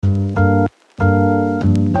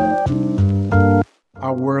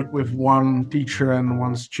worked with one teacher and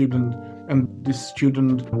one student, and this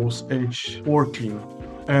student was age 14.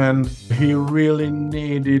 And he really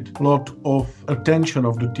needed a lot of attention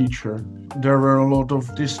of the teacher. There were a lot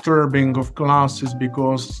of disturbing of classes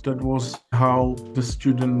because that was how the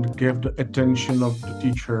student gave the attention of the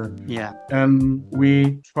teacher. Yeah. And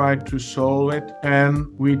we tried to solve it, and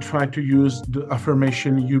we tried to use the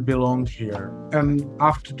affirmation, "You belong here." And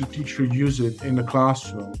after the teacher used it in the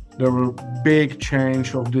classroom, there were big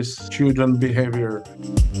change of this student behavior.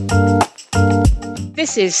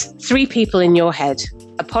 This is Three People in Your Head,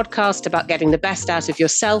 a podcast about getting the best out of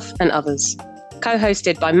yourself and others.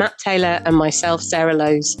 Co-hosted by Matt Taylor and myself, Sarah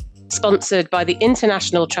Lowes. Sponsored by the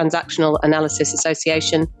International Transactional Analysis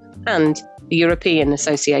Association and the European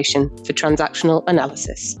Association for Transactional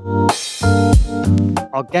Analysis.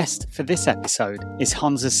 Our guest for this episode is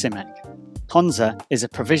Honza Simek. Honza is a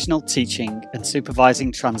provisional teaching and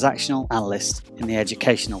supervising transactional analyst in the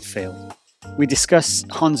educational field. We discuss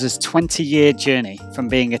Honza's 20-year journey from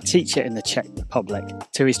being a teacher in the Czech Republic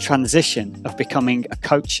to his transition of becoming a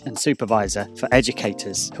coach and supervisor for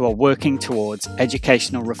educators who are working towards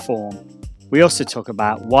educational reform. We also talk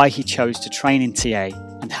about why he chose to train in TA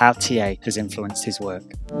and how TA has influenced his work.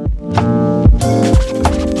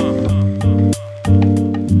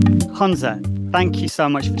 Honza, thank you so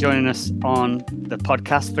much for joining us on the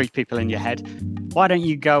podcast, Three People in Your Head. Why don't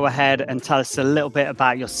you go ahead and tell us a little bit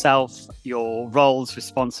about yourself, your roles,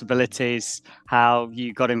 responsibilities, how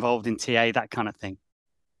you got involved in TA, that kind of thing.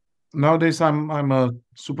 Nowadays, I'm a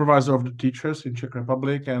supervisor of the teachers in Czech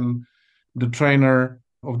Republic and the trainer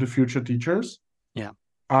of the future teachers. Yeah.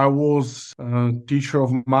 I was a teacher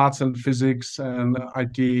of maths and physics and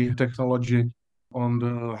IT technology on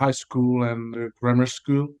the high school and the grammar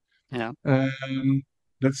school. Yeah. And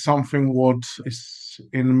that's something what is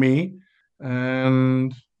in me.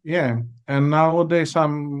 And nowadays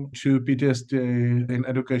I'm to PTSD in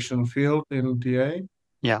education field in TA.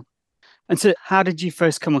 Yeah. And so how did you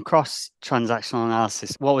first come across transactional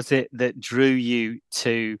analysis? What was it that drew you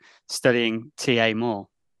to studying TA more?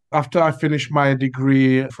 After I finished my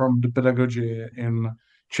degree from the pedagogy in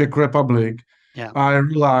Czech Republic, I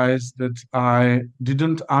realized that I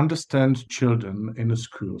didn't understand children in the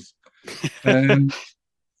schools. And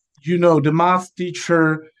the math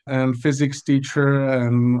teacher and physics teacher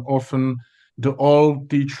and often the old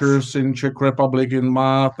teachers in Czech Republic in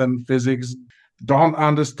math and physics don't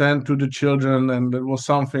understand to the children, and that was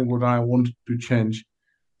something what I wanted to change.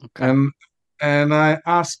 Okay. And I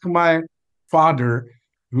asked my father,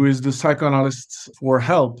 who is the psychoanalyst, for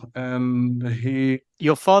help, and he...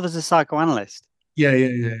 Your father's a psychoanalyst? Yeah.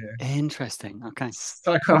 Interesting. Okay.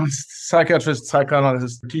 Psychiatrist,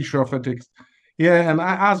 psychoanalyst, teacher of ethics. Yeah, and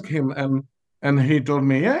I asked him, and he told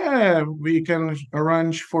me, we can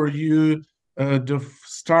arrange for you the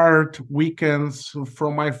start weekends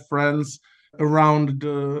from my friends around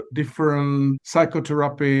the different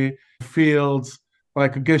psychotherapy fields,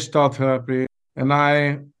 like Gestalt therapy. And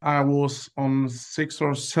I was on 6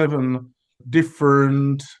 or 7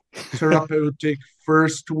 different therapeutic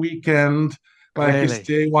first weekend, like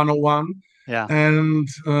STA 101. Yeah. And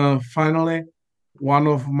finally, one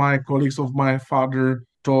of my colleagues of my father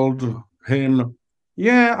told him,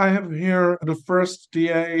 I have here the first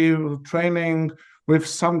TA training with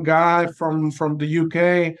some guy from the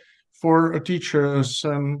UK for teachers,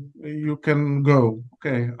 and you can go.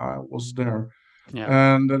 Okay, I was there.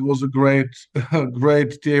 Yeah. And that was a great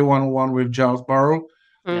TA 101 with Giles Barrow.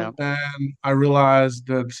 Yeah. And I realized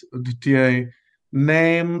that the TA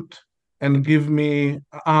named and give me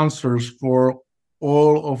answers for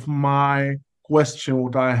all of my question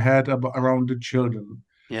what I had around the children.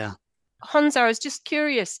 Yeah. Honza, I was just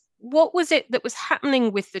curious, what was it that was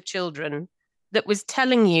happening with the children that was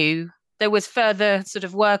telling you there was further sort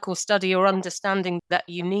of work or study or understanding that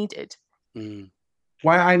you needed?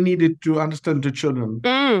 Why I needed to understand the children?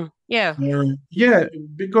 Yeah.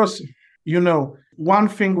 Because, one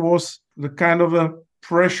thing was the kind of a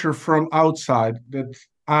pressure from outside that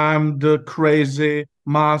I'm the crazy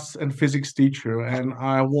math and physics teacher, and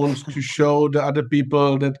I want to show the other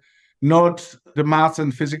people that not the math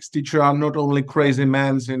and physics teacher are not only crazy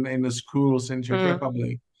men in the schools in Czech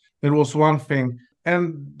Republic. That was one thing.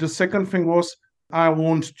 And the second thing was I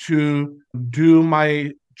want to do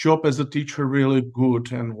my job as a teacher really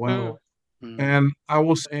good and well. And I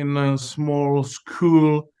was in a small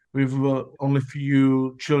school with only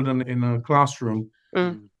few children in a classroom.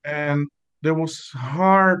 And there was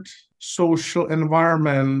hard social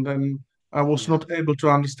environment, and I was not able to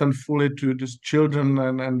understand fully to these children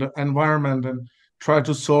and the environment, and try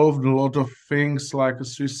to solve a lot of things like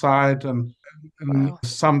suicide and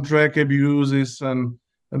some drug abuses and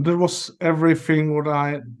And that was everything what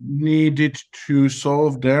I needed to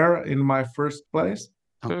solve there in my first place.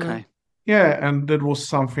 Okay. Yeah, and that was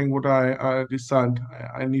something what I decided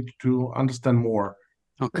I need to understand more.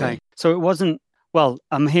 Okay. So it wasn't, well,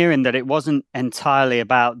 I'm hearing that it wasn't entirely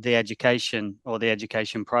about the education or the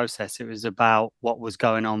education process. It was about what was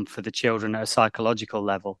going on for the children at a psychological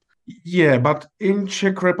level. Yeah, but in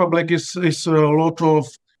Czech Republic is a lot of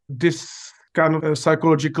this kind of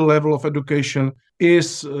psychological level of education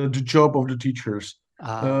is the job of the teachers.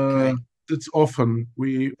 Okay. It's often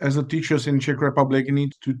we, as a teachers in Czech Republic,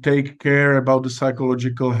 need to take care about the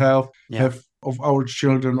psychological health of our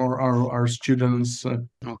children or our students.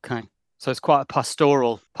 Okay. So it's quite a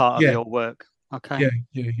pastoral part of your work. Okay.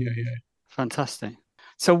 Yeah. Fantastic.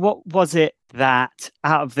 So what was it that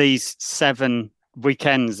out of these 7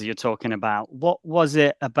 weekends you're talking about, what was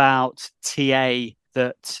it about TA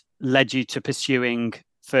that led you to pursuing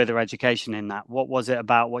further education in that? What was it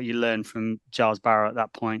about what you learned from Giles Barrow at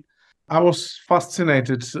that point? I was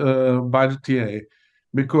fascinated by the TA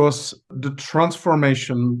because the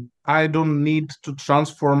transformation, I don't need to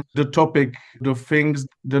transform the topic, the things,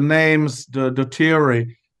 the names, the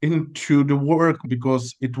theory into the work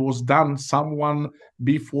because it was done. Someone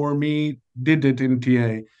before me did it in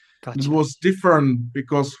TA. Gotcha. It was different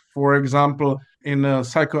because, for example, in a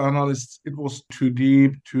psychoanalyst, it was too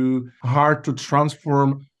deep, too hard to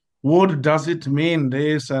transform. What does it mean,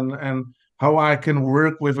 this and how I can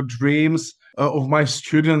work with the dreams of my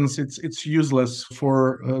students? It's useless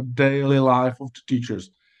for daily life of the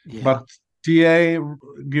teachers. Yeah. But TA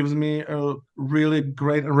gives me a really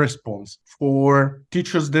great response for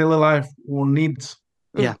teachers' daily life or needs.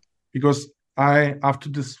 Yeah. Because after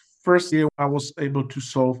this first year, I was able to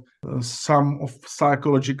solve some of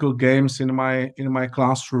psychological games in my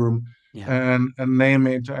classroom and name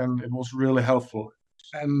it, and it was really helpful.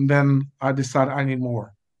 And then I decided I need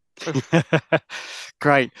more.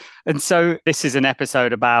 Great. And so this is an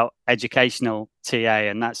episode about educational TA,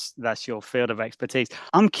 and that's your field of expertise.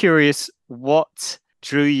 I'm curious, what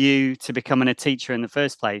drew you to becoming a teacher in the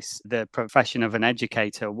first place, the profession of an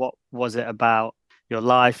educator? What was it about your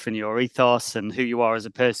life and your ethos and who you are as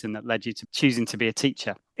a person that led you to choosing to be a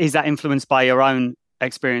teacher? Is that influenced by your own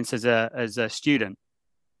experience as a student?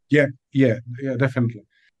 Yeah, definitely.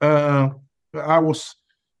 I was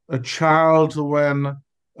a child when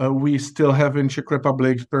we still have in Czech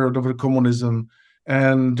Republic period of the communism,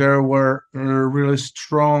 and there were a really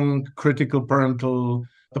strong critical parental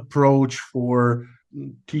approach for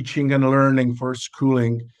teaching and learning, for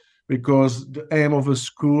schooling, because the aim of the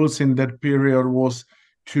schools in that period was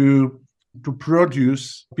to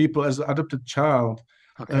produce people as adopted child,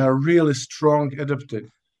 really strong adopted.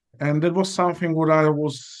 And that was something what I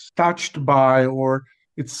was touched by, or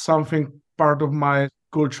it's something part of my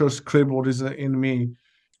cultural script what is in me.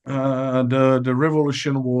 The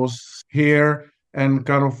revolution was here, and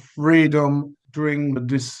kind of freedom during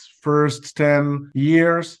this first 10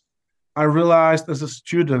 years. I realized as a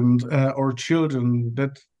student or children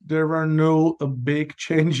that there were no big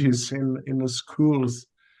changes in the schools.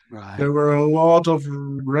 Right. There were a lot of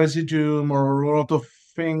residue or a lot of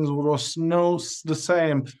things was the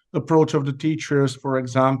same approach of the teachers, for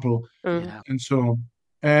example, and so on.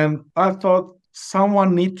 And I thought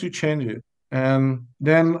someone need to change it. And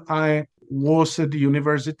then I was at the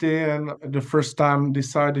university and the first time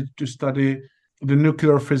decided to study the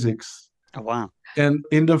nuclear physics. Oh, wow. And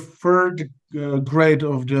in the third grade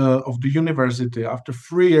of the university, after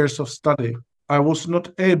 3 years of study, I was not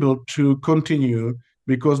able to continue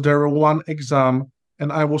because there was one exam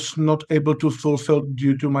and I was not able to fulfill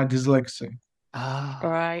due to my dyslexia.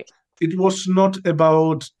 Right. It was not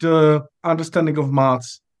about the understanding of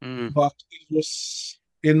maths, but it was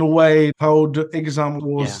in a way how the exam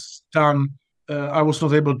was done. I was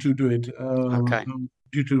not able to do it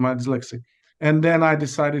due to my dyslexia. And then I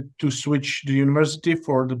decided to switch the university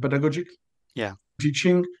for the pedagogic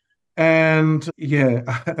teaching. And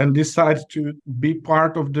and decided to be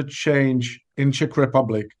part of the change in Czech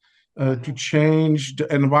Republic, to change the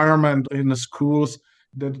environment in the schools,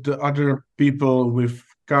 that the other people with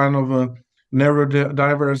kind of a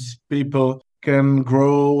neurodiverse people can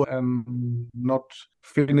grow and not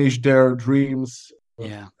finish their dreams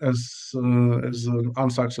as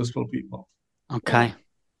unsuccessful people. Okay.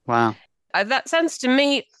 Wow. That sounds to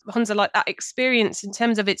me, Honza, like that experience in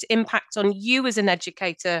terms of its impact on you as an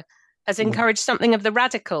educator has encouraged something of the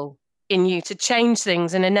radical in you to change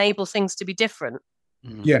things and enable things to be different.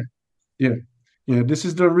 Yeah. This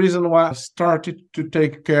is the reason why I started to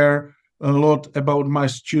take care a lot about my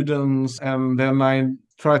students, and then I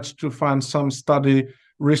tried to find some study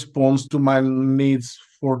response to my needs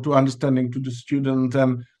to understanding to the student,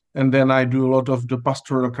 and then I do a lot of the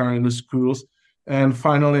pastoral care in the schools. And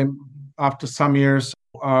finally, after some years,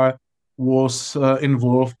 I was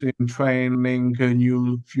involved in training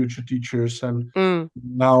new future teachers, and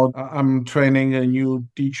now I'm training new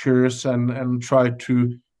teachers and try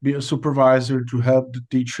to be a supervisor to help the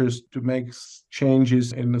teachers to make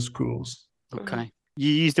changes in the schools. Okay. You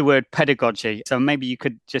used the word pedagogy, so maybe you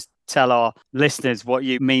could just tell our listeners what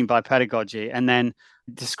you mean by pedagogy, and then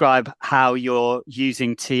describe how you're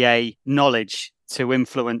using TA knowledge to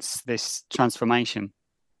influence this transformation.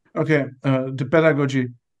 Okay, the pedagogy.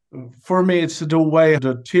 For me, it's the way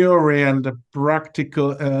the theory and the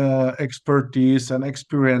practical expertise and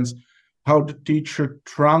experience, how the teacher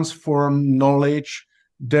transform knowledge,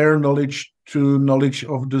 their knowledge to knowledge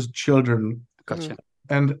of the children. Gotcha.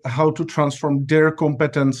 And how to transform their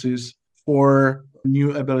competencies for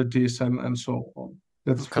new abilities and so on.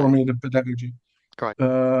 That's for me the pedagogy. Great.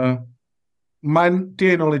 My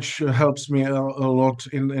TA knowledge helps me a lot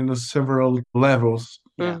in several levels.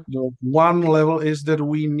 Yeah. The one level is that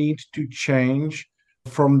we need to change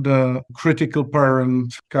from the critical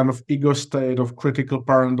parent, kind of ego state of critical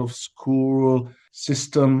parent of school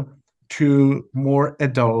system to more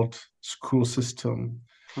adult school system.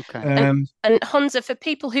 Okay. And Honza, for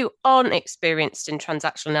people who aren't experienced in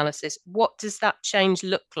transactional analysis, what does that change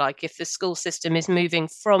look like if the school system is moving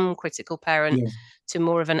from critical parent to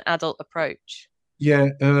more of an adult approach?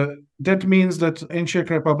 That means that in Czech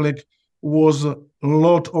Republic was a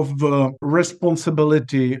lot of the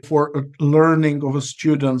responsibility for learning of the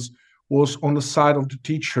students was on the side of the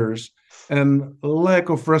teachers, and lack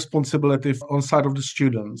of responsibility on the side of the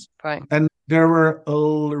students. Right. And there were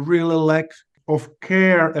a really lack of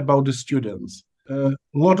care about the students. A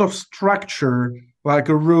lot of structure, like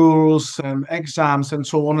rules and exams and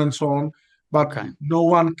so on, but no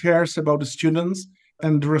one cares about the students,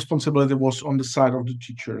 and the responsibility was on the side of the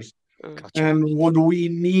teachers. Gotcha. And what we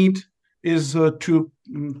need is to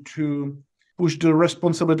push the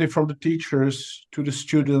responsibility from the teachers to the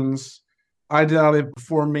students. Ideally,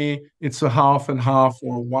 for me, it's a half and half,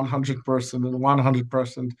 or 100% and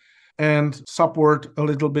 100%. And support a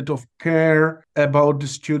little bit of care about the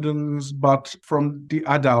students, but from the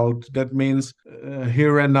adult. That means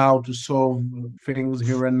here and now to solve things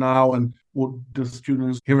here and now and what the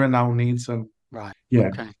students here and now needs. And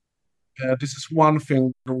this is one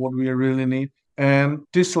thing what we really need. And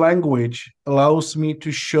this language allows me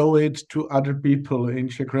to show it to other people in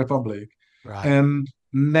Czech Republic and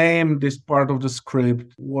name this part of the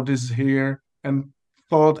script, what is here, and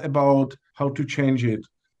thought about how to change it.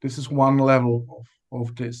 This is one level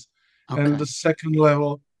of this. And the second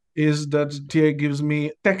level is that TA gives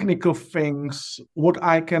me technical things, what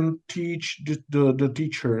I can teach the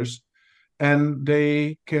teachers, and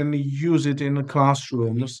they can use it in the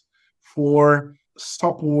classrooms for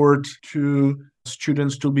support to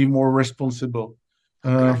students to be more responsible.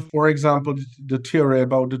 For example, the theory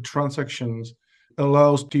about the transactions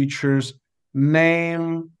allows teachers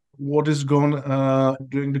name what is going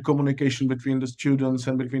during the communication between the students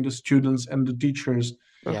and between the students and the teachers.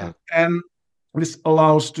 And this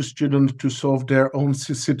allows the student to solve their own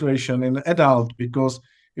situation in adult, because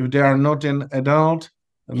if they are not in adult,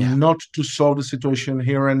 not to solve the situation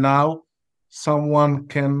here and now, someone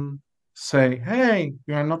can say, hey,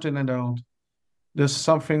 you are not an adult. There's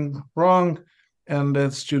something wrong. And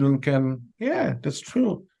that student can, that's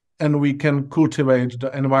true. And we can cultivate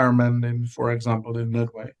the environment, for example, in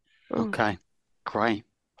that way. Okay, great.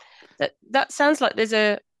 That sounds like there's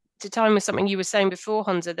to time with something you were saying before,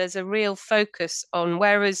 Honza, there's a real focus on,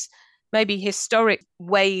 whereas maybe historic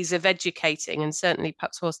ways of educating, and certainly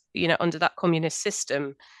perhaps was, under that communist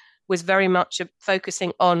system, was very much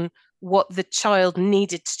focusing on what the child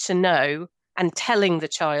needed to know and telling the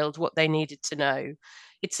child what they needed to know.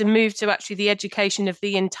 It's a move to actually the education of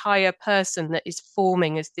the entire person that is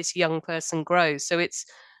forming as this young person grows. So it's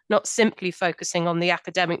not simply focusing on the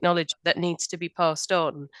academic knowledge that needs to be passed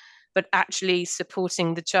on, but actually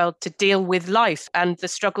supporting the child to deal with life and the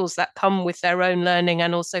struggles that come with their own learning,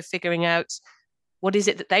 and also figuring out what is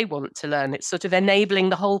it that they want to learn. It's sort of enabling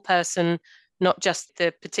the whole person, not just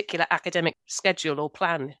the particular academic schedule or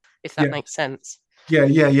plan, if that makes sense. Yeah,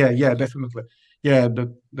 definitely. Yeah,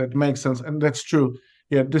 that makes sense. And that's true.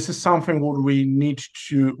 Yeah, this is something what we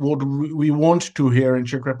want to here in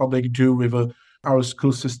Czech Republic do with our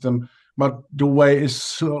school system, but the way is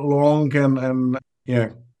so long and.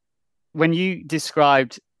 When you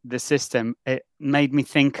described the system, it made me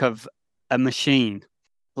think of a machine,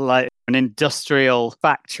 like an industrial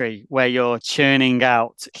factory where you're churning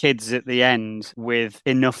out kids at the end with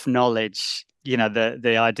enough knowledge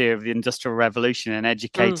the idea of the Industrial Revolution and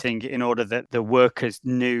educating in order that the workers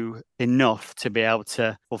knew enough to be able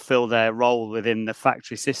to fulfill their role within the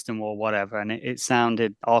factory system or whatever. And it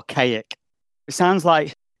sounded archaic. It sounds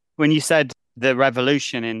like when you said the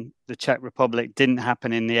revolution in the Czech Republic didn't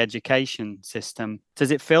happen in the education system,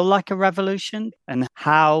 does it feel like a revolution? And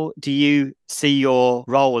how do you see your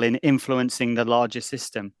role in influencing the larger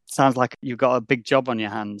system? Sounds like you've got a big job on your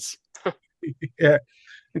hands. Yeah,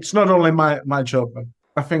 it's not only my job.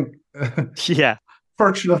 I think, yeah.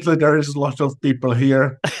 Fortunately, there is a lot of people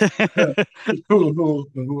here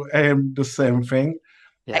who aim the same thing.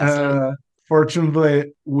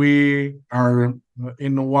 Fortunately, we are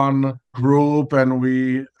in one group and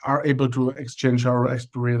we are able to exchange our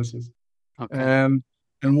experiences. Okay. And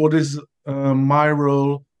what is my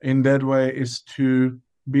role in that way is to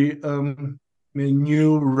be a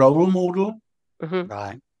new role model. Mm-hmm.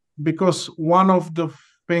 Right. Because one of the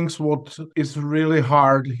things what is really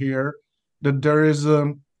hard here, that there is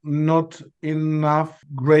not enough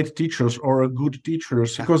great teachers or good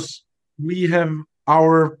teachers, because we have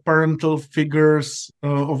our parental figures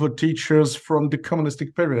of teachers from the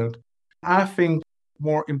communistic period. I think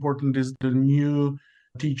more important is the new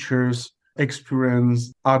teachers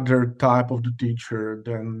experience other type of the teacher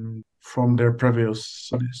than from their previous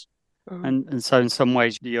studies. And so in some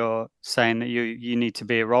ways you're saying that you need to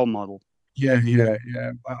be a role model. Yeah.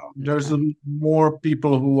 There's more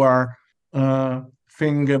people who are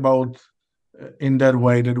thinking about in that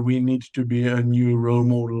way that we need to be a new role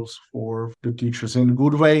models for the teachers in a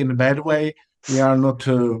good way, in a bad way. We are not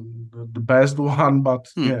the best one, but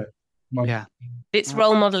yeah. It's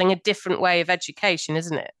role modeling a different way of education,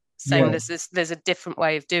 isn't it? Saying there's a different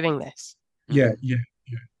way of doing this. Yeah.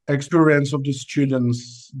 Experience of the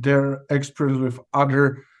students, their experience with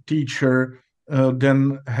other teacher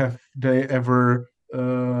than have they ever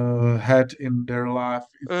had in their life.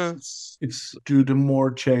 It's to the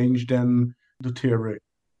more change than the theory.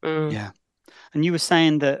 Yeah. And you were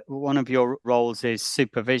saying that one of your roles is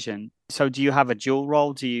supervision. So do you have a dual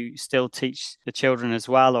role? Do you still teach the children as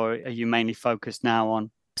well, or are you mainly focused now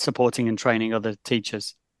on supporting and training other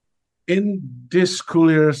teachers? In this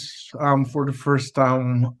school years, for the first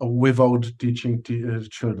time without teaching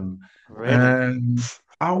children. Really? And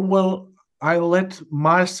I let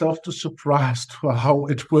myself to surprise to how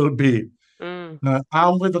it will be.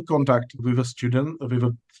 I'm with a contact with a student, with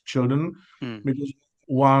a children, because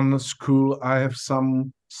one school I have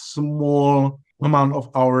some small amount of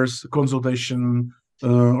hours consultation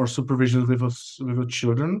or supervision with the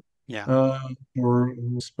children. Or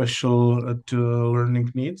special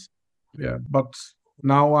learning needs. Yeah, but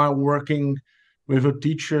now I'm working with the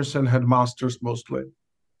teachers and headmasters mostly.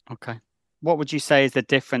 Okay. What would you say is the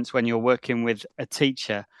difference when you're working with a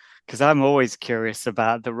teacher? Because I'm always curious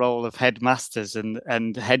about the role of headmasters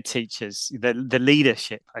and head teachers, the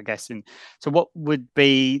leadership, I guess. And so what would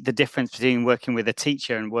be the difference between working with a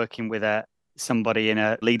teacher and working with somebody in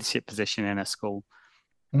a leadership position in a school?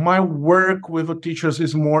 My work with the teachers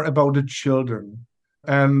is more about the children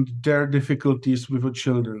and their difficulties with the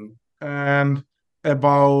children, and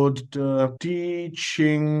about the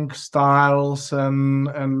teaching styles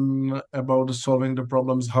and about solving the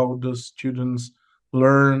problems, how the students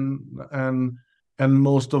learn, and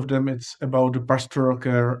most of them it's about the pastoral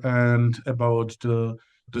care and about the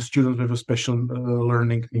students with a special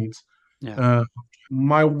learning needs.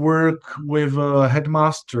 My work with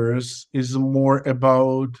headmasters is more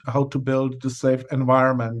about how to build the safe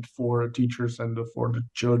environment for teachers and for the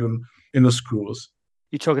children in the schools.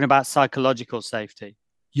 You're talking about psychological safety?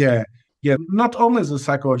 Yeah. Not only the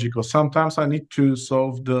psychological. Sometimes I need to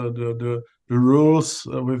solve the rules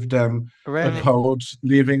with them about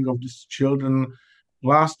living of these children.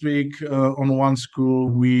 Last week on one school,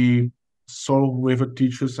 we solved with the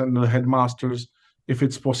teachers and the headmasters if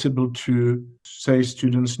it's possible to say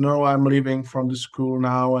students, no, I'm leaving from the school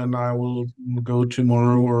now and I will go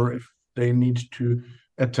tomorrow, or if they need to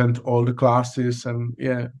attend all the classes. And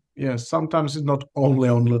sometimes it's not only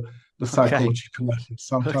on the psychological level,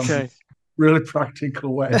 sometimes it's really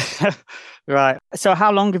practical way. Right. So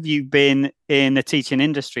how long have you been in the teaching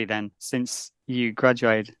industry then, since you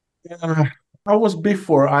graduated? I was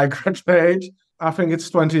before I graduated. I think it's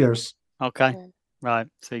 20 years. Okay. Right.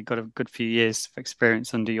 So you've got a good few years of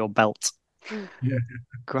experience under your belt. Yeah.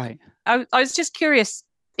 Great. I was just curious,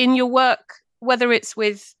 in your work, whether it's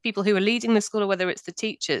with people who are leading the school or whether it's the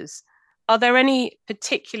teachers, are there any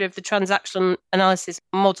particular of the transactional analysis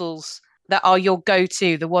models that are your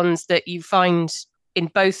go-to, the ones that you find in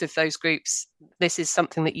both of those groups, this is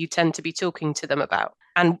something that you tend to be talking to them about?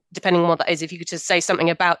 And depending on what that is, if you could just say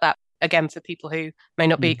something about that again, for people who may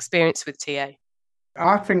not be experienced with TA?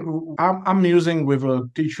 I think I'm using with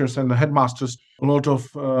teachers and the headmasters a lot of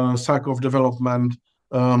cycle of development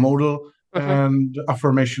model and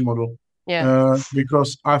affirmation model.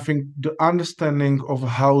 Because I think the understanding of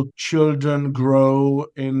how children grow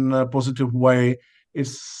in a positive way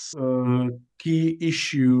is a key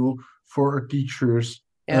issue for teachers.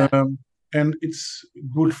 And it's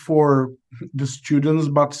good for the students,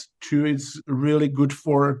 but too, it's really good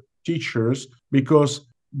for teachers because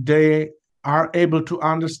they are able to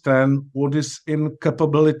understand what is in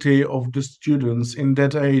capability of the students in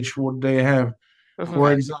that age, what they have.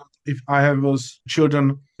 For example, if I have those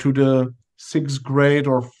children to the 6th grade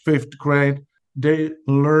or 5th grade, they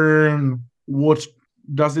learn what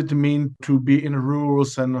does it mean to be in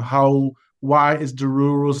rules and why is the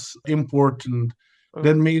rules important.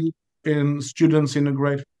 That means in students in a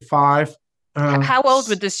grade 5. How old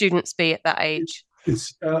would the students be at that age?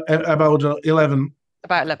 It's about 11.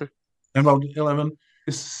 About 11. About 11.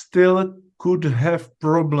 Still could have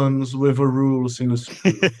problems with the rules in a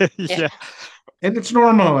school. And it's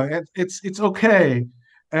normal. It's okay.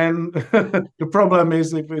 And the problem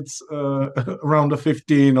is if it's around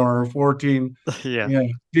 15 or 14.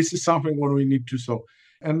 This is something what we need to solve.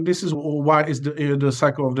 And this is why is the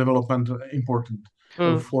cycle of development important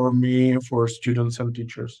for me, for students and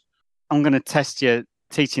teachers. I'm going to test your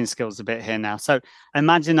teaching skills a bit here now. So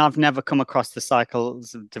imagine I've never come across the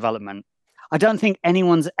cycles of development. I don't think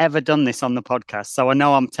anyone's ever done this on the podcast. So I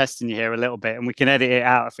know I'm testing you here a little bit and we can edit it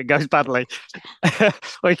out if it goes badly.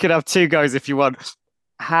 Or you could have 2 goes if you want.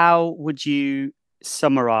 How would you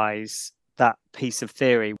summarize that piece of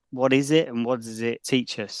theory? What is it and what does it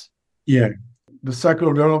teach us? The cycle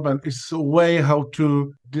of development is a way how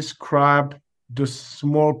to describe the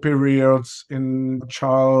small periods in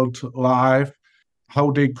child life,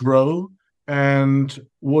 how they grow, and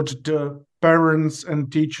what the parents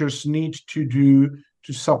and teachers need to do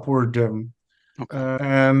to support them.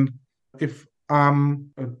 And if I'm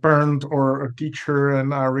a parent or a teacher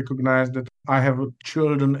and I recognize that I have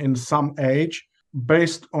children in some age,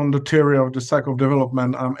 based on the theory of the cycle of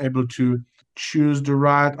development, I'm able to choose the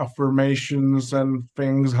right affirmations and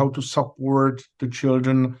things, how to support the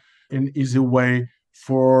children in easy way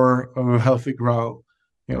for a healthy growth.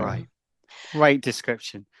 Right. Great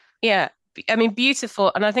description. Yeah. I mean, beautiful.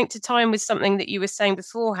 And I think to tie in with something that you were saying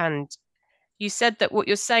beforehand, you said that what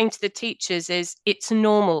you're saying to the teachers is it's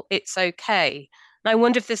normal, it's okay. And I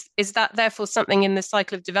wonder if is that therefore something in the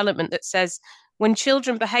cycle of development that says when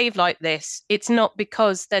children behave like this, it's not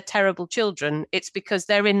because they're terrible children, it's because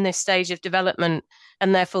they're in this stage of development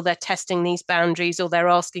and therefore they're testing these boundaries or they're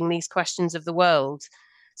asking these questions of the world.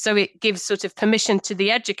 So it gives sort of permission to the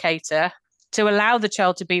educator to allow the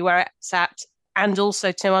child to be where it's at and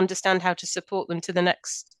also to understand how to support them to the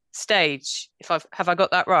next stage. Have I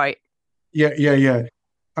got that right? Yeah,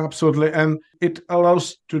 absolutely. And it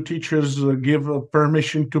allows to teachers to give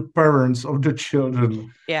permission to parents of the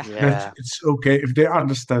children. That it's okay if they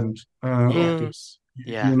understand this.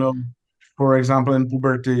 For example, in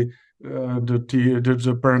puberty,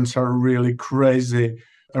 the parents are really crazy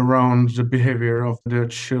around the behavior of their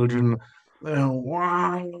children.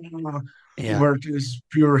 Where it is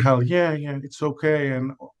pure hell. It's okay.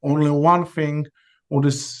 And only one thing, what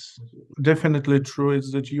is definitely true,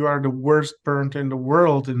 is that you are the worst parent in the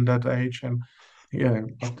world in that age. And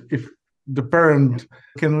but if the parent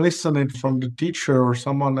can listen it from the teacher or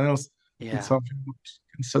someone else, it's something that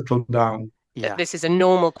can settle down. This is a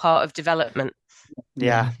normal part of development.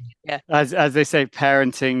 As they say,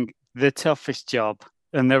 parenting, the toughest job,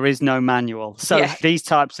 and there is no manual. So these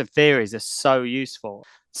types of theories are so useful,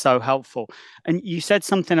 so helpful. And you said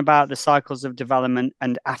something about the cycles of development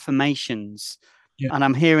and affirmations. And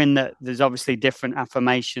I'm hearing that there's obviously different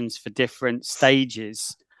affirmations for different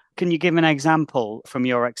stages. Can you give an example from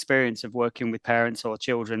your experience of working with parents or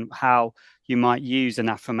children, how you might use an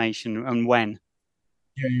affirmation and when?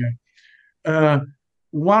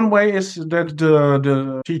 One way is that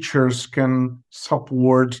the teachers can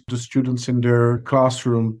support the students in their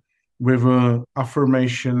classroom with an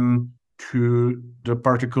affirmation to the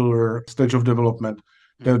particular stage of development.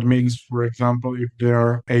 That means, for example, if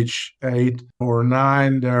they're age 8 or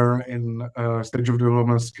 9, they're in a stage of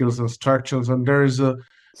development, skills and structures, and there is a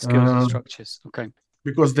skills and structures. Okay.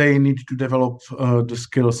 Because they need to develop the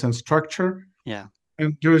skills and structure.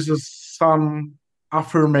 And there is some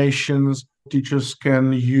affirmations teachers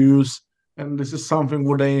can use, and this is something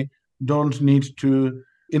where they don't need to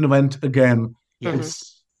invent again.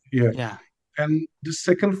 It's And the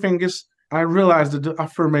second thing is, I realized that the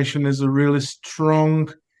affirmation is a really strong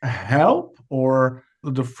help or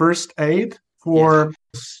the first aid for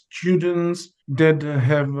students that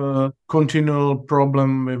have a continual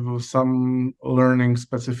problem with some learning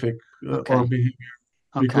specific or Okay. behavior,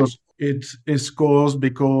 Okay. because it is caused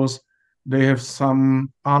because they have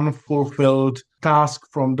some unfulfilled task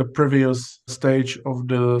from the previous stage of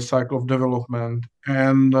the cycle of development.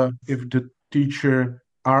 And if the teacher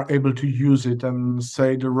are able to use it and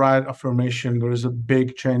say the right affirmation, there is a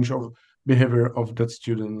big change of behavior of that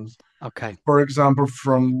student. Okay. For example,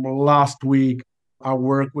 from last week, I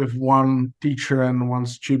worked with one teacher and one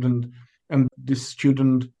student, and this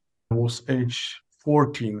student was age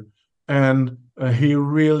 14, and he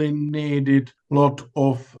really needed a lot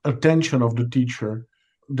of attention of the teacher.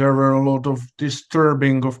 There were a lot of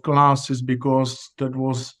disturbing of classes because that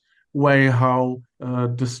was way how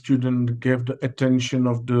the student gave the attention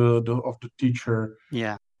of the teacher,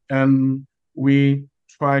 Yeah. and we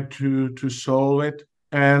try to solve it,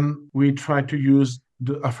 and we try to use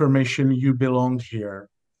the affirmation "you belong here."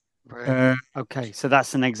 Brilliant. uh, Okay. So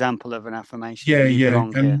that's an example of an affirmation. yeah, You yeah,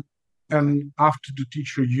 belong here. Okay. and after the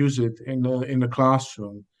teacher used it in the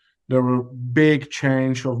classroom, there were big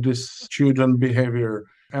change of this student behavior,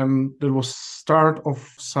 and there was start of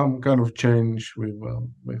some kind of change with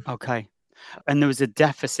Okay. And there was a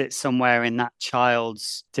deficit somewhere in that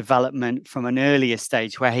child's development from an earlier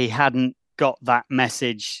stage where he hadn't got that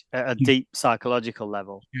message at a deep psychological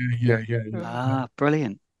level. yeah.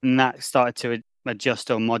 Brilliant. And that started to adjust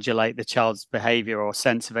or modulate the child's behavior or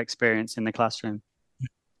sense of experience in the classroom.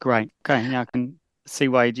 Great. Okay. Yeah, I can see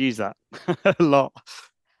why you'd use that a lot.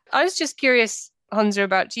 I was just curious, Honza,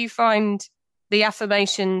 about, do you find the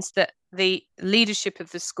affirmations that the leadership of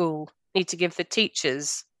the school need to give the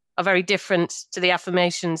teachers are very different to the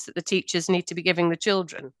affirmations that the teachers need to be giving the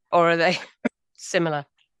children, or are they similar?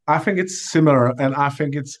 I think it's similar, and I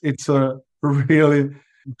think it's a really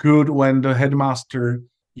good when the headmaster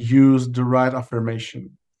used the right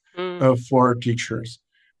affirmation for teachers.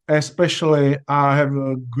 Especially, I have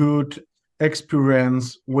a good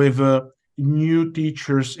experience with new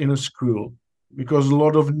teachers in a school, because a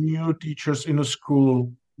lot of new teachers in a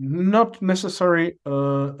school, not necessarily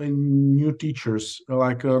new teachers,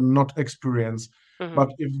 like not experienced, but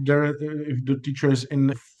if the teacher is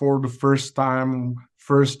in for the first time,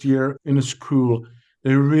 first year in a school,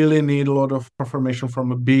 they really need a lot of affirmation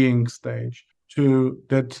from a being stage to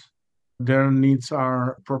that their needs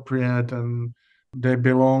are appropriate and they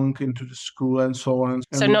belong into the school and so on.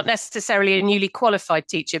 So And not necessarily a newly qualified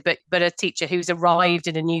teacher, but a teacher who's arrived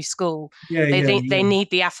in a new school. They need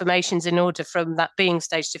the affirmations in order from that being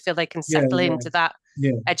stage to feel they can settle into that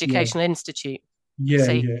educational institute.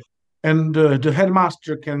 And the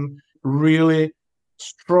headmaster can really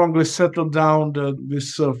strongly settle down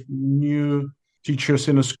this new teachers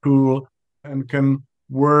in a school and can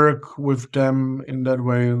work with them in that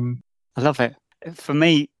way. I love it. For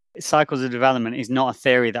me, cycles of development is not a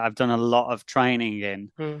theory that I've done a lot of training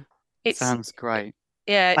in. It sounds great.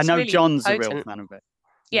 Yeah, I know really John's potent. a real fan of it.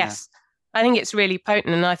 Yes, yeah. I think it's really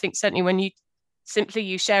potent, and I think certainly when you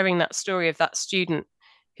sharing that story of that student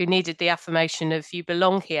who needed the affirmation of "you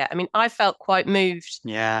belong here," I mean, I felt quite moved.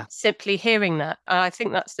 Yeah, simply hearing that. I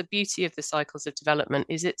think that's the beauty of the cycles of development.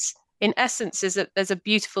 Is it's in essence is that there's a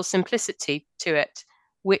beautiful simplicity to it,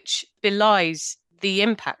 which belies the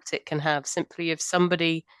impact it can have simply of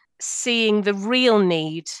somebody seeing the real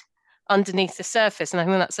need underneath the surface. And I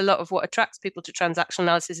think that's a lot of what attracts people to transactional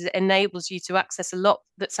analysis, is it enables you to access a lot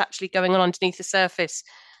that's actually going on underneath the surface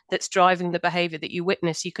that's driving the behavior that you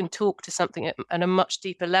witness. You can talk to something at a much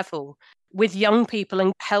deeper level with young people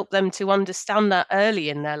and help them to understand that early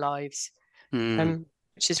in their lives,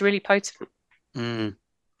 which is really potent.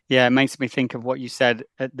 Yeah, it makes me think of what you said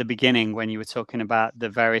at the beginning when you were talking about the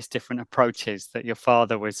various different approaches that your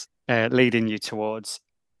father was leading you towards.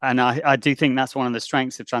 And I do think that's one of the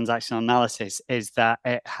strengths of transactional analysis, is that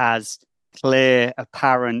it has clear,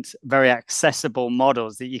 apparent, very accessible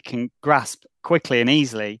models that you can grasp quickly and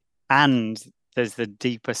easily. And there's the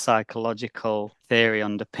deeper psychological theory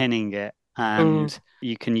underpinning it. And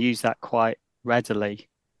you can use that quite readily.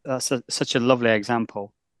 That's such a lovely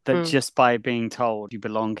example that just by being told you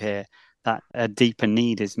belong here, that a deeper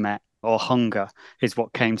need is met, or hunger is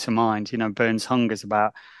what came to mind. You know, Burns' hunger is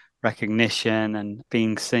about recognition and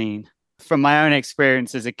being seen. From my own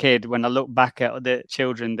experience as a kid, when I look back at the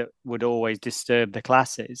children that would always disturb the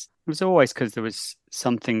classes, it was always because there was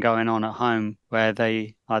something going on at home where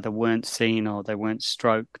they either weren't seen or they weren't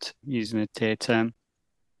stroked, using a tier term.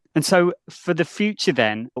 And so for the future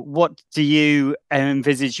then, what do you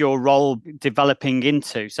envisage your role developing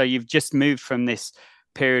into? So you've just moved from this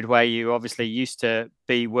period where you obviously used to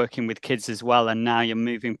be working with kids as well, and now you're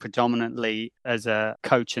moving predominantly as a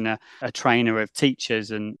coach and a trainer of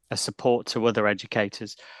teachers and a support to other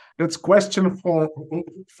educators? That's question for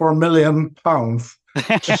 £1,000,000.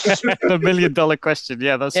 The $1 million question.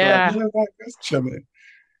 Yeah, that's right. Question.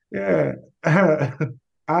 Yeah.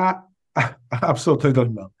 I absolutely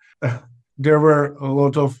don't know. There were a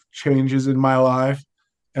lot of changes in my life,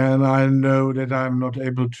 and I know that I'm not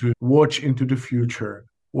able to watch into the future.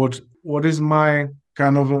 What is my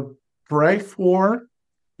kind of a pray for?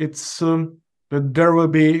 It's that there will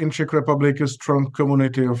be in Czech Republic a strong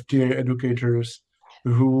community of TA educators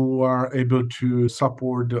who are able to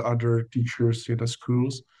support the other teachers in the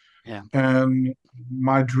schools. Yeah. And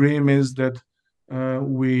my dream is that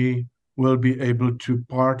we will be able to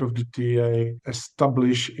part of the TA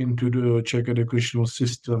establish into the Czech educational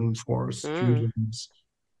system for students.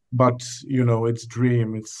 But, it's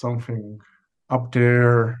dream. It's something up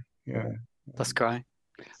there. Yeah. That's great.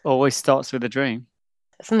 Always starts with a dream.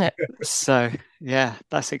 Isn't it? So, yeah,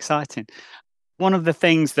 that's exciting. One of the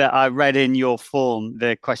things that I read in your form,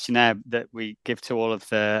 the questionnaire that we give to all of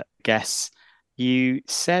the guests, you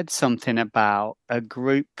said something about a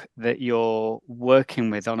group that you're working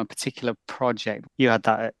with on a particular project. You had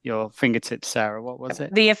that at your fingertips, Sarah. What was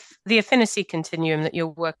it? The affinity continuum that you're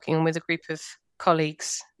working with a group of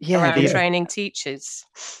colleagues around training teachers.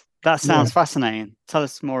 That sounds fascinating. Tell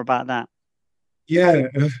us more about that. Yeah,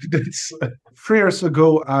 that's 3 years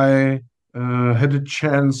ago, I had a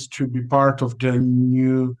chance to be part of the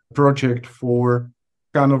new project for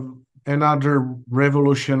kind of another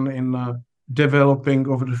revolution in developing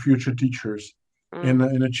of the future teachers in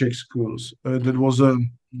the Czech schools. That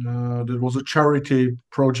was a charity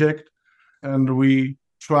project, and we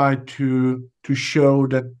tried to show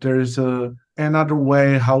that there is another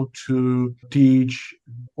way how to teach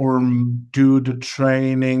or do the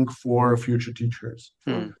training for future teachers.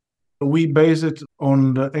 We base it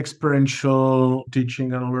on the experiential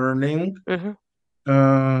teaching and learning,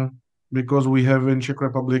 because we have in Czech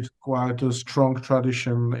Republic quite a strong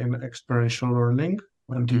tradition in experiential learning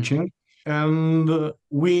and teaching. And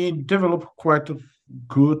we developed quite a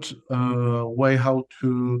good way how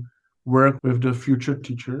to work with the future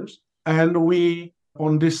teachers. And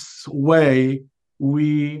on this way,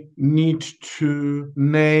 we need to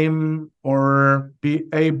name or be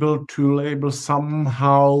able to label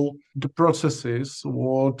somehow the processes,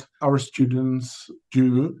 what our students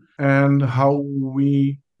do and how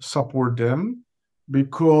we support them,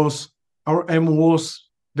 because our aim was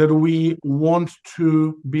that we want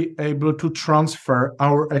to be able to transfer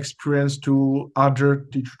our experience to other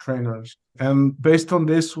teacher trainers. And based on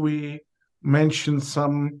this, we mentioned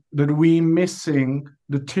that we missing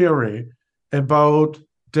the theory about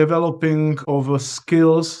developing of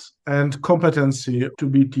skills and competency to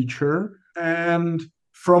be teacher, and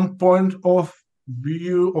from point of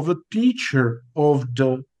view of a teacher of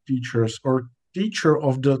the teachers or teacher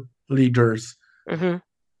of the leaders.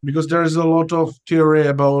 Because there is a lot of theory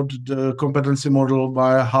about the competency model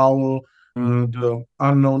by how the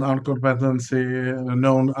unknown incompetency,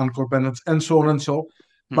 known incompetence, and so on and so on.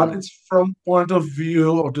 But it's from point of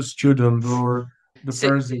view of the student or the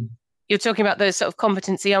person. You're talking about the sort of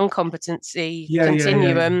competency-uncompetency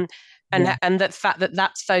continuum, and the fact that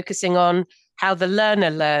that's focusing on how the learner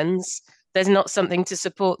learns. There's not something to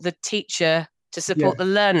support the teacher to support the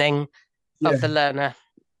learning of the learner.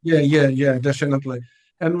 Yeah, definitely.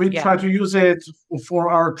 And we try to use it for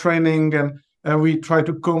our training, and we try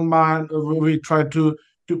to combine. We try to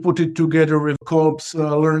put it together with Kolb's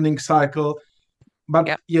learning cycle. But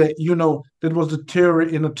that was the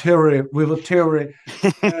theory in a theory with a theory.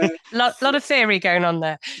 Lot of theory going on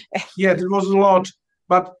there. Yeah, there was a lot,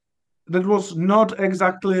 but that was not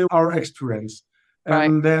exactly our experience.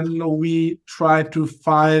 And then we tried to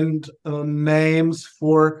find names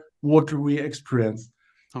for what we experienced.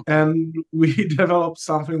 Okay. And we developed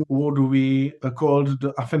something what we called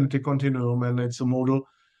the affinity continuum, and it's a model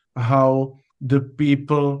how the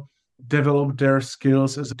people develop their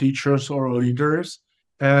skills as teachers or leaders,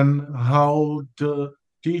 and how the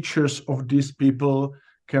teachers of these people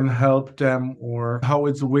can help them, or how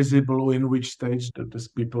it's visible in which stage that these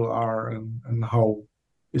people are, and how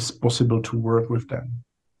it's possible to work with them.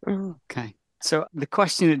 Okay. So the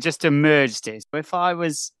question that just emerged is, if I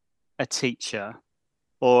was a teacher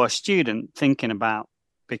or a student thinking about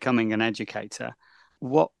becoming an educator,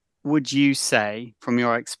 what would you say from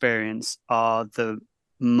your experience are the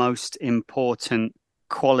most important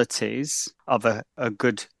qualities of a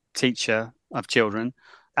good teacher of children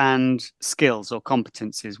and skills or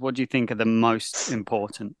competencies? What do you think are the most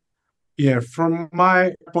important? Yeah, from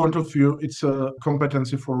my point of view, it's a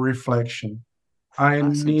competency for reflection. I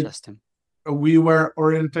That's need, interesting. we were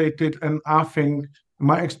orientated, and I think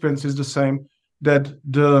my experience is the same, that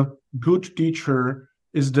the good teacher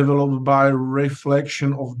is developed by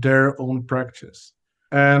reflection of their own practice.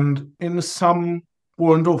 And in some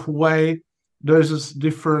point of way, there's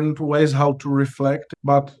different ways how to reflect,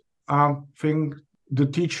 but I think the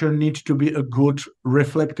teacher needs to be a good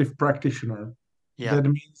reflective practitioner. Yeah. That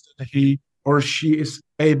means that he or she is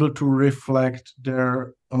able to reflect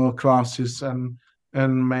their classes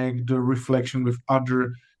and make the reflection with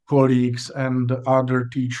other colleagues and other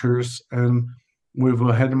teachers and with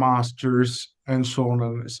headmasters and so on,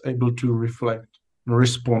 and is able to reflect the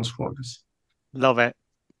response for this. Love it.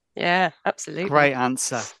 Yeah, absolutely. Great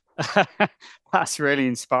answer. That's really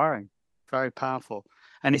inspiring. Very powerful.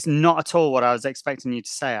 And it's not at all what I was expecting you to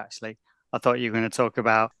say, actually. I thought you were going to talk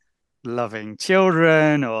about loving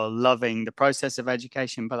children or loving the process of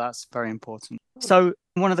education, but that's very important. So,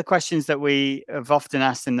 one of the questions that we have often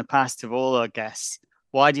asked in the past of all our guests,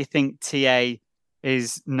 why do you think TA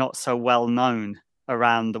is not so well known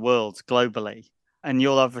around the world globally? And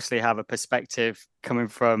you'll obviously have a perspective coming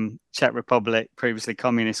from Czech Republic, previously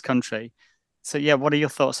communist country. So, yeah, what are your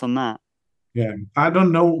thoughts on that? Yeah, I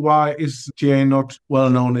don't know why is TA not well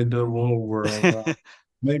known in the whole world.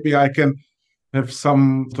 Maybe I can have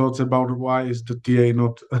some thoughts about why is the TA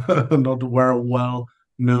not not very well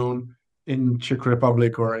known in Czech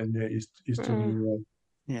Republic or in the Eastern Europe.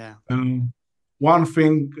 Yeah. One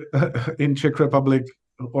thing in Czech Republic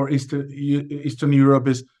or Eastern Europe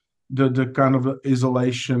is the kind of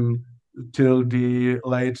isolation till the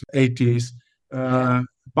late 80s.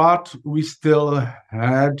 But we still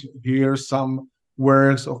had here some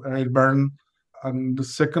works of Eric Berne. And the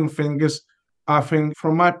second thing is, I think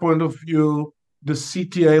from my point of view, the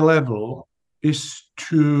CTA level is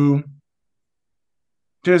to,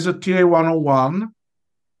 there's a TA 101,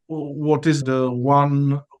 what is the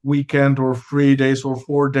 1 weekend or 3 days or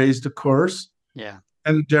 4 days the course. Yeah.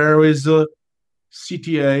 And there is a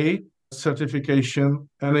CTA certification,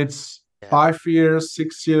 and it's 5 years,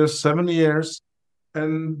 6 years, 7 years.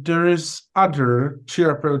 And there is other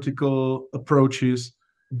therapeutical approaches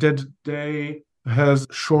that they has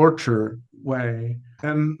shorter way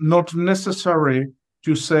and not necessary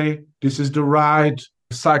to say this is the right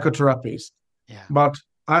psychotherapist. Yeah. But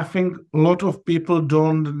I think a lot of people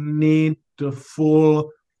don't need the full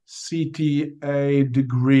CTA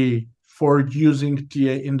degree for using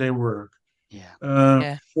TA in their work.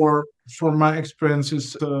 For my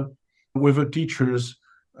experiences with the teachers,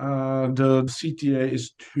 the CTA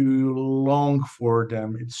is too long for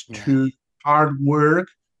them. It's too hard work,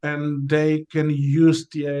 and they can use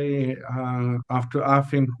TA after, I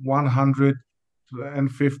think,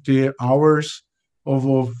 150 hours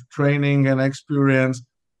of training and experience.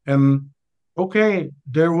 And okay,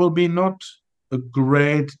 there will be not a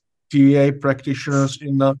great TA practitioners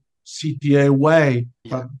in the CTA way,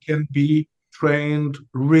 but can be trained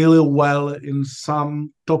really well in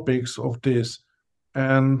some topics of this.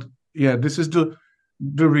 And yeah, this is the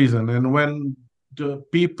reason. And when the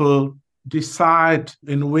people decide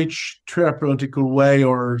in which therapeutical way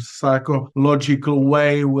or psychological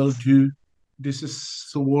way will do, this is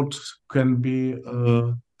what can be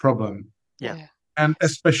a problem. Yeah. And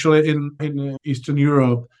especially in Eastern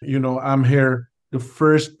Europe, I'm here, the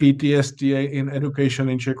first PTSTA in education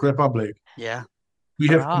in Czech Republic. Yeah. We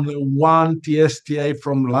have only one TSTA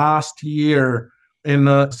from last year in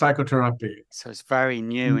psychotherapy. So it's very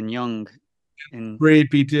new and young. Three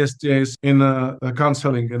PTSDs in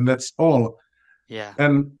counseling, and that's all. Yeah.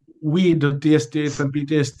 And we, the TSDs and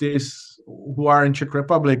PTSDs who are in Czech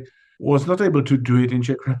Republic, was not able to do it in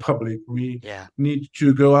Czech Republic. We need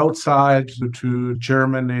to go outside to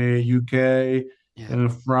Germany, UK,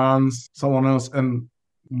 France, someone else. And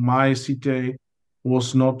my CTA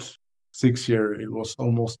was not 6 years. It was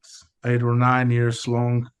almost 8 or 9 years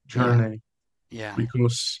long journey. Yeah.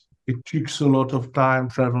 Because it takes a lot of time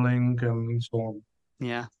traveling and so on.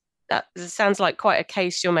 Yeah. That sounds like quite a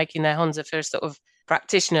case you're making there, Honza, for a sort of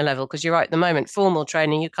practitioner level, because you're right, at the moment, formal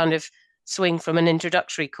training, you kind of swing from an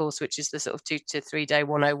introductory course, which is the sort of 2 to 3 day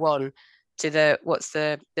 101, to the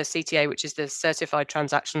CTA, which is the Certified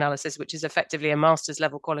Transactional Analysis, which is effectively a master's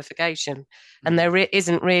level qualification. And there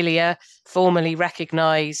isn't really a formally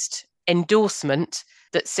recognised endorsement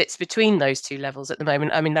that sits between those two levels at the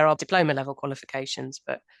moment. I mean, there are diploma level qualifications,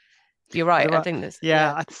 but you're right. I think there's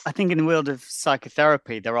I think in the world of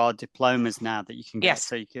psychotherapy there are diplomas now that you can get. Yes.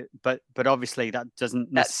 So you could, but obviously that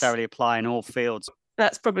doesn't necessarily apply in all fields.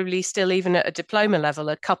 That's probably still, even at a diploma level,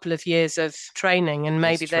 a couple of years of training, and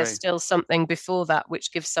maybe there's still something before that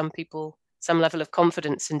which gives some people some level of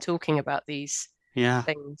confidence in talking about these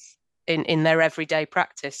things in their everyday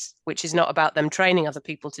practice, which is not about them training other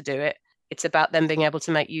people to do it. It's about them being able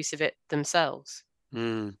to make use of it themselves.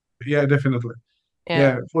 Yeah, definitely.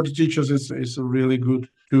 Yeah, for the teachers, it's really good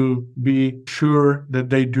to be sure that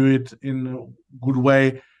they do it in a good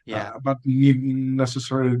way, but need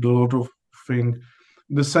necessarily a lot of things.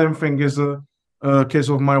 The same thing is a case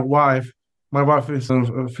of my wife. My wife is a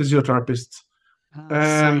physiotherapist,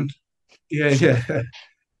 and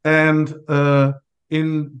and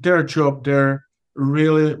in their job, they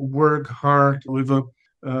really work hard with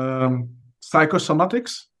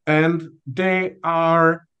psychosomatics, and they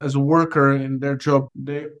are, as a worker in their job,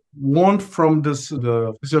 they want from the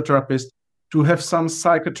physiotherapist to have some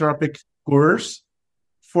psychotherapeutic course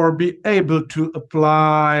for be able to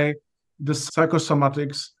apply the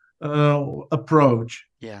psychosomatics approach.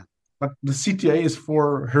 Yeah. But the CTA is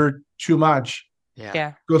for her too much.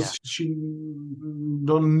 Yeah. Because she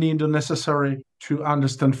don't need the necessary to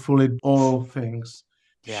understand fully all things.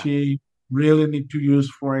 Yeah. She really need to use,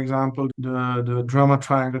 for example, the drama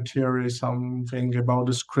triangle theory, something about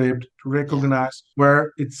the script to recognize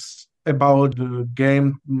where it's about the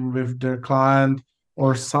game with their client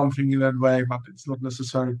or something in that way, but it's not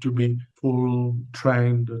necessary to be full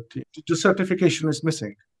trained. The certification is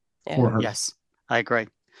missing for her. Yes, I agree.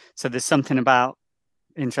 So there's something about,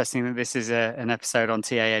 interesting that this is an episode on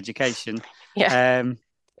TA education. There's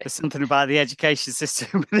something about the education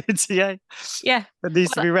system within TA that needs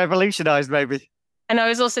to be revolutionised, maybe. And I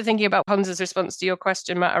was also thinking about Honza's response to your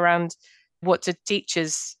question, Matt, around what do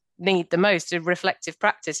teachers need the most, a reflective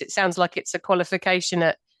practice. It sounds like it's a qualification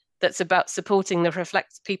that's about supporting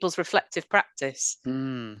people's reflective practice.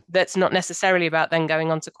 That's not necessarily about then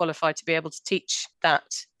going on to qualify to be able to teach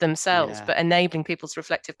that themselves, but enabling people's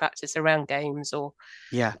reflective practice around games or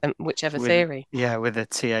whichever theory. Yeah, with a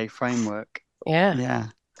TA framework. Yeah,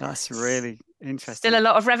 that's really interesting. Still a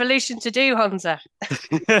lot of revolution to do, Honza.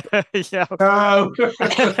 No.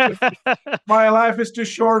 My life is too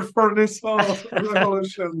short for this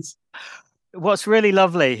revolutions. What's really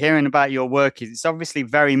lovely hearing about your work is it's obviously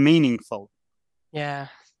very meaningful. Yeah.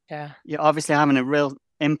 You're obviously having a real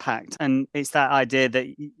impact. And it's that idea that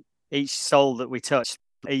each soul that we touch,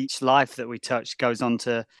 each life that we touch goes on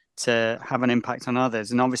to have an impact on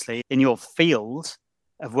others. And obviously in your field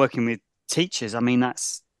of working with teachers, I mean,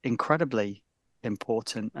 that's incredibly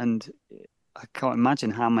important. And I can't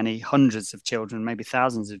imagine how many hundreds of children, maybe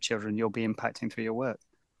thousands of children you'll be impacting through your work.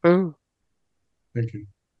 Thank you.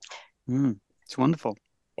 It's wonderful.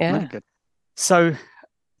 Yeah. Really good. So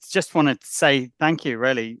just wanted to say thank you,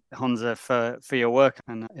 really, Honza, for your work.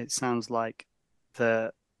 And it sounds like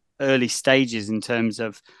the early stages in terms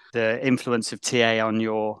of the influence of TA on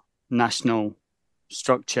your national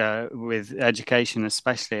structure with education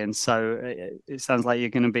especially. And so it sounds like you're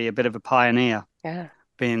going to be a bit of a pioneer. Yeah.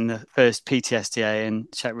 Being the first PTSDA in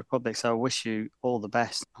Czech Republic. So I wish you all the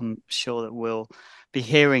best. I'm sure that we'll be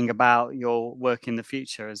hearing about your work in the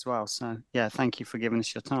future as well. So thank you for giving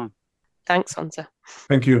us your time. Thanks, Honza.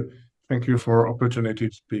 Thank you. Thank you for opportunity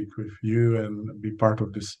to speak with you and be part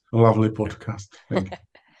of this lovely podcast. Thank you.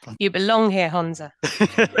 You belong here, Honza.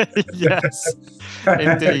 Yes,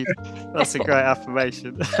 indeed. That's a great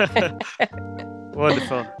affirmation.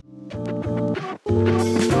 Wonderful.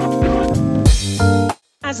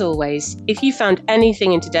 As always, if you found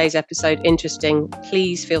anything in today's episode interesting,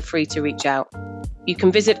 please feel free to reach out. You can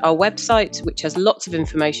visit our website, which has lots of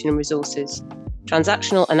information and resources,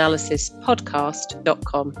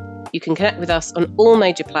 transactionalanalysispodcast.com. You can connect with us on all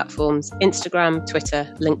major platforms, Instagram, Twitter,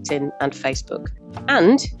 LinkedIn, and Facebook.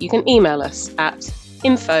 And you can email us at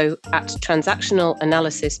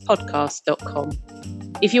info@transactionalanalysispodcast.com.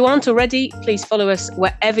 If you aren't already, please follow us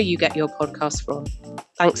wherever you get your podcasts from.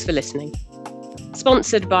 Thanks for listening.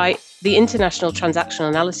 Sponsored by the International Transactional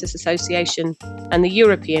Analysis Association and the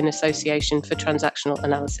European Association for Transactional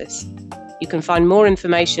Analysis. You can find more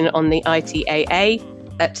information on the ITAA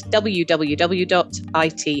at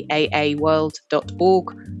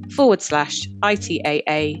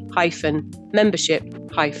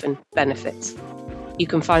www.itaa-ITAA-membership-benefits. You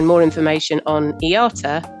can find more information on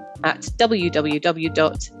IATA at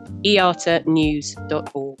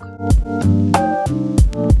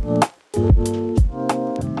www.iatanews.org.